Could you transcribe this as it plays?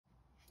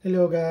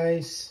Hello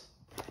guys,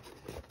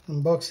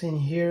 unboxing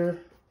here.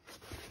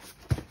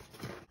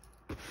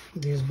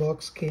 This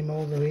box came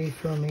all the way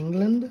from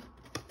England.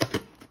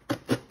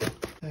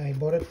 I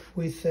bought it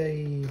with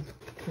a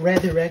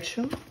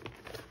redirection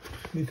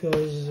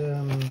because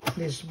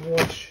this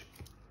watch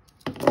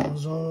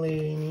was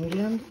only in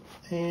England,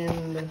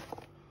 and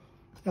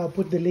I'll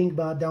put the link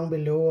down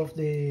below of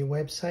the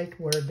website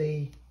where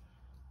they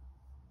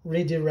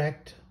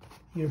redirect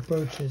your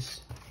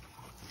purchase.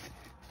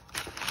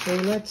 So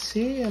let's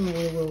see, and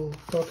we will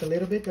talk a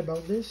little bit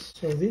about this.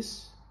 So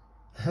this,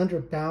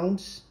 100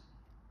 pounds.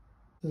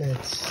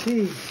 Let's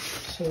see.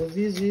 So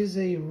this is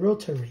a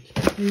Rotary.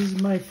 This is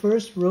my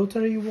first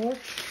Rotary watch.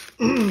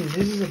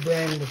 This is a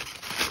brand,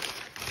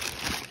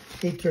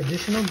 a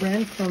traditional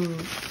brand from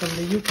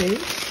the UK.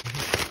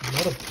 A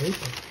lot of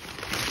paper.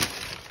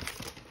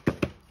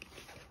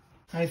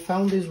 I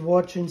found this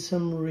watch in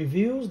some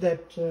reviews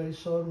that I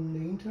saw on the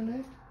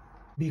internet,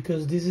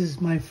 because this is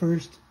my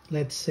first,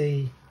 let's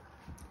say,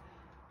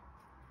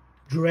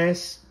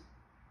 dress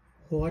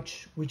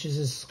watch, which is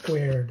a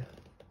squared.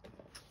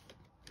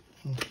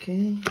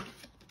 Okay,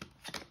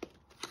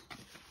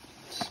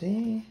 let's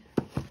see.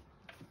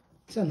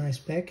 It's a nice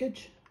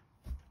package.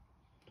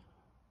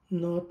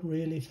 Not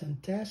really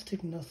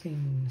fantastic,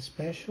 nothing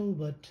special,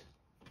 but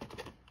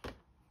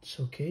it's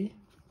okay.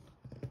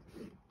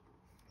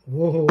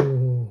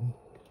 Whoa,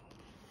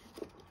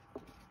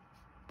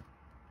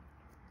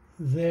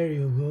 there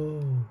you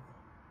go.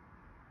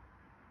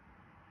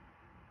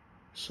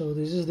 So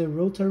this is the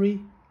Rotary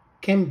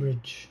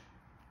Cambridge.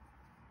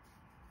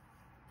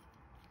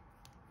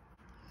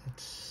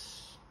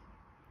 Let's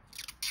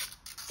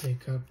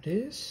take out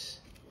this.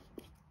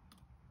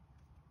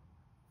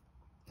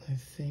 I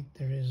think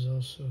there is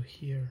also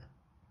here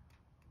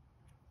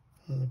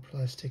another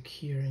plastic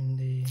here in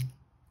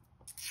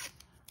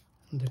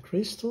the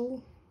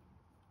crystal.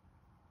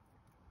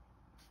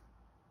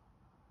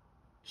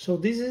 So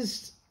this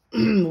is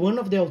one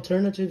of the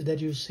alternatives that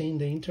you see in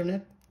the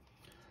internet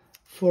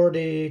for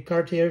the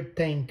Cartier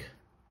tank,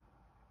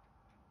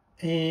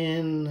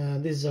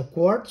 and this is a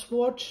quartz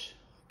watch,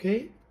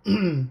 okay.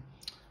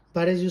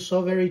 But as you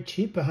saw, very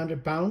cheap,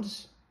 100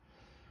 pounds.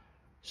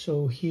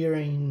 So here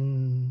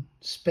in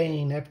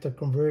Spain, after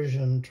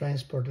conversion,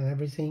 transport and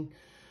everything,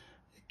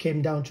 it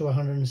came down to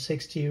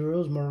 160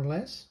 euros more or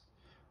less.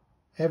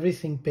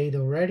 Everything paid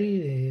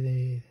already,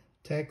 the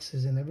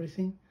taxes and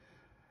everything.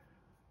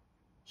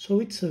 So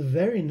it's a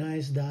very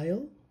nice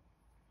dial.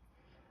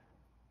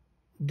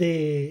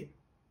 The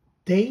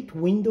date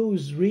window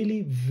is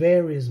really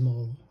very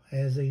small,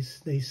 as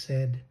they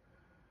said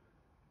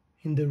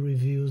in the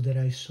reviews that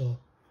I saw,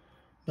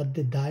 but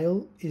the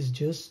dial is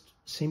just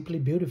simply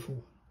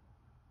beautiful,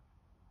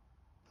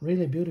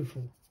 really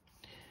beautiful.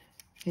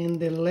 And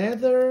the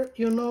leather,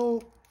 you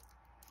know,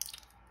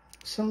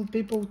 some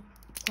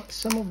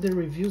of the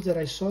reviews that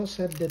I saw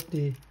said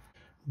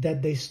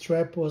that the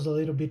strap was a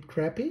little bit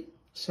crappy.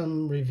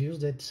 Some reviews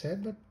that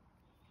said, but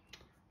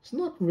it's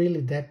not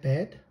really that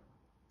bad.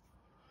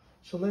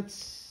 So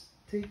let's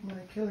take my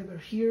caliber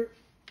here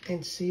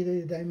and see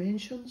the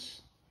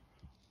dimensions.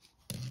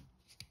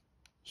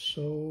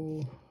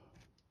 So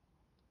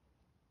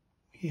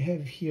we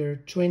have here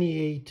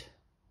 28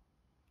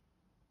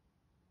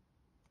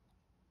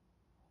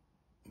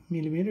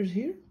 millimeters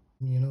here,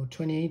 you know,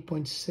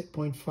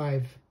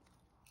 28.5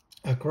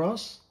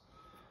 across,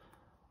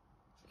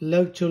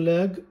 lug to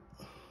lug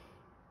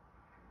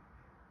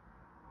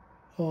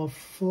of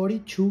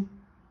 42,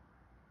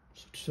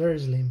 so it's very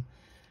slim.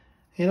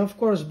 And of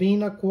course,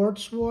 being a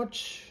quartz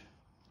watch,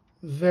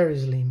 very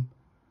slim,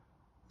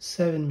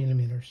 7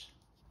 millimeters.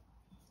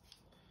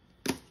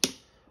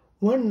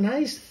 One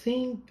nice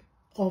thing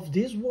of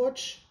this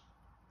watch,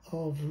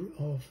 of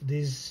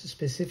this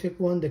specific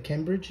one, the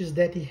Cambridge, is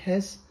that it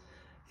has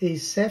a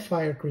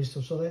sapphire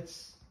crystal. So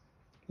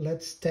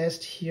let's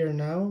test here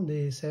now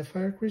the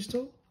sapphire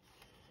crystal.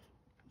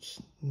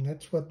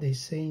 That's what they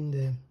say in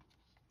the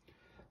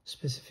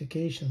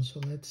specification. So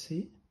let's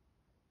see.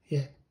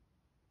 Yeah,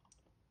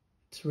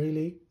 it's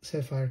really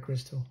sapphire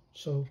crystal.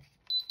 So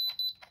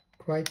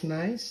quite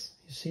nice.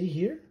 You see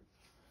here.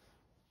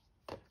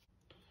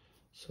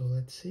 So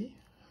let's see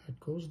how it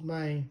goes.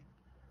 My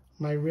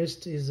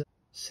wrist is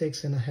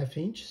 6.5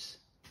 inches,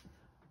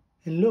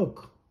 and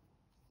look,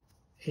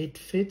 it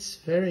fits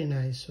very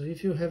nice. So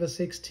if you have a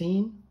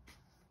 16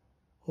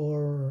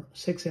 or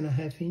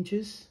 6.5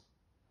 inches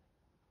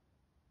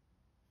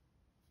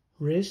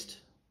wrist,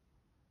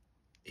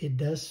 it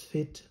does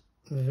fit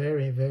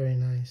very, very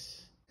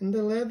nice. And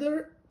the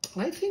leather,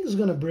 I think, is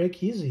gonna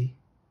break easy.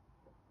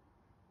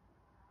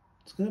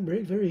 It's gonna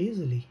break very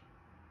easily.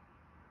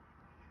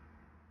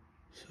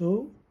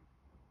 So,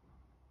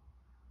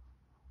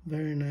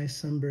 very nice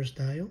sunburst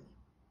dial,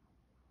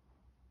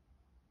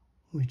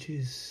 which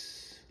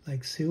is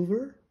like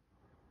silver.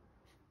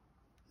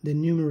 The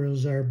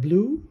numerals are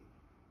blue.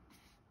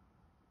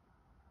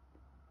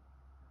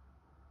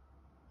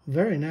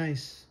 Very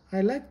nice.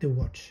 I like the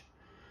watch.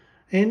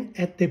 And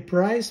at the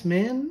price,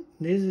 man,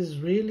 this is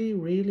really,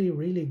 really,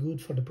 really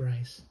good for the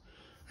price.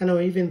 I know,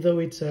 even though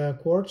it's a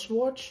quartz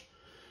watch,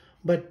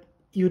 but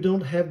you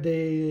don't have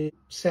the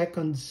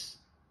seconds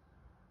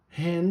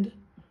hand,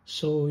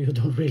 so you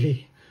don't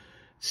really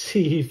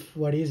see if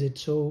what is it.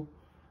 So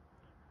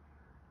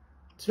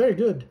it's very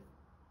good,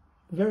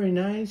 very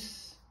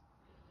nice.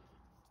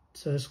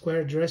 It's a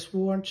square dress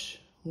watch,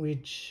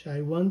 which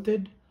I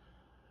wanted,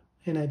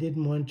 and I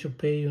didn't want to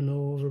pay, you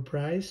know,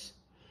 overprice.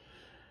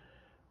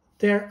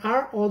 There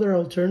are other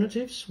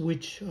alternatives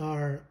which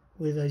are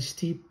with a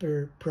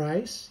steeper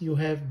price. You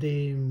have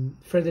the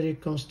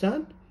Frederic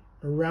Constant,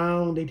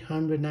 around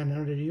 800,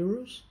 900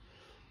 euros.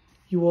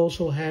 You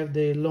also have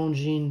the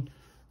Longines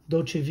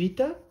Dolce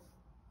Vita,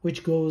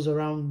 which goes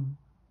around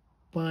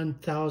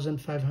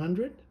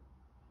 1,500.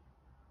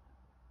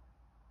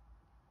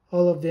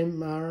 All of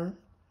them are,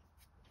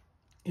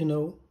 you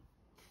know,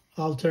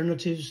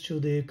 alternatives to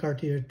the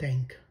Cartier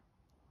tank.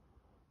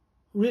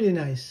 Really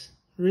nice,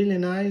 really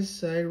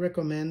nice. I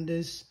recommend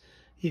this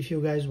if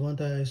you guys want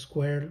a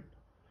square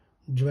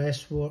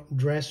dress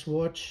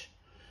watch,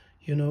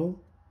 you know,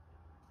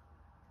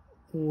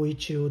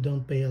 which you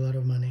don't pay a lot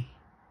of money.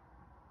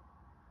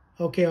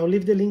 Okay, I'll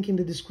leave the link in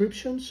the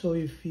description, so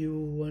if you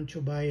want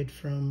to buy it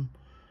from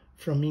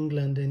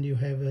England and you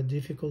have a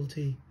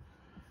difficulty,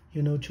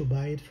 you know, to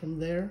buy it from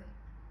there.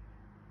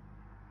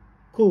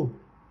 Cool.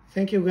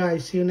 Thank you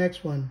guys. See you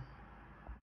next one.